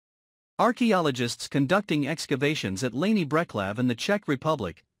Archaeologists conducting excavations at Lany Breklav in the Czech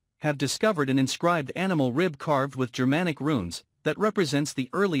Republic have discovered an inscribed animal rib carved with Germanic runes that represents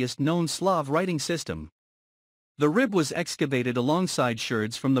the earliest known Slav writing system. The rib was excavated alongside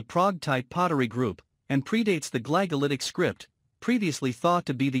sherds from the Prague-type pottery group and predates the Glagolitic script, previously thought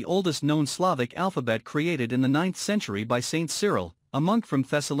to be the oldest known Slavic alphabet created in the 9th century by Saint Cyril, a monk from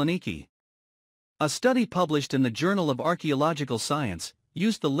Thessaloniki. A study published in the Journal of Archaeological Science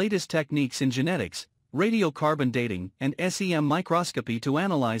used the latest techniques in genetics, radiocarbon dating, and SEM microscopy to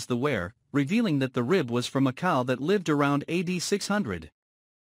analyze the ware, revealing that the rib was from a cow that lived around AD 600.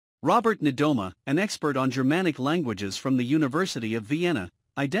 Robert Nadoma, an expert on Germanic languages from the University of Vienna,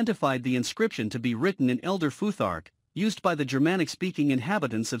 identified the inscription to be written in Elder Futhark, used by the Germanic-speaking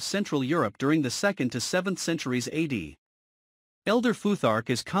inhabitants of Central Europe during the 2nd to 7th centuries AD. Elder Futhark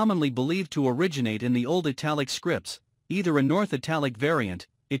is commonly believed to originate in the Old Italic scripts, either a North Italic variant,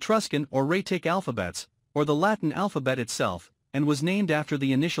 Etruscan or Raetic alphabets, or the Latin alphabet itself, and was named after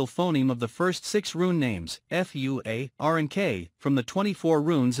the initial phoneme of the first 6 rune names, F, U, A, R and K, from the 24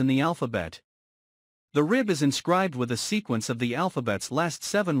 runes in the alphabet. The rib is inscribed with a sequence of the alphabet's last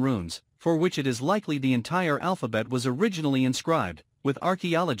 7 runes, for which it is likely the entire alphabet was originally inscribed, with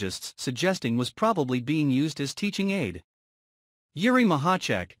archaeologists suggesting was probably being used as teaching aid. Yuri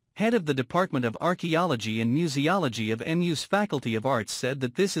Mahachek, head of the Department of Archaeology and Museology of MU's Faculty of Arts, said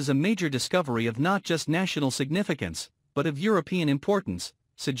that this is a major discovery of not just national significance, but of European importance,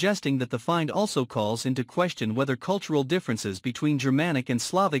 suggesting that the find also calls into question whether cultural differences between Germanic and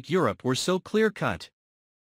Slavic Europe were so clear-cut.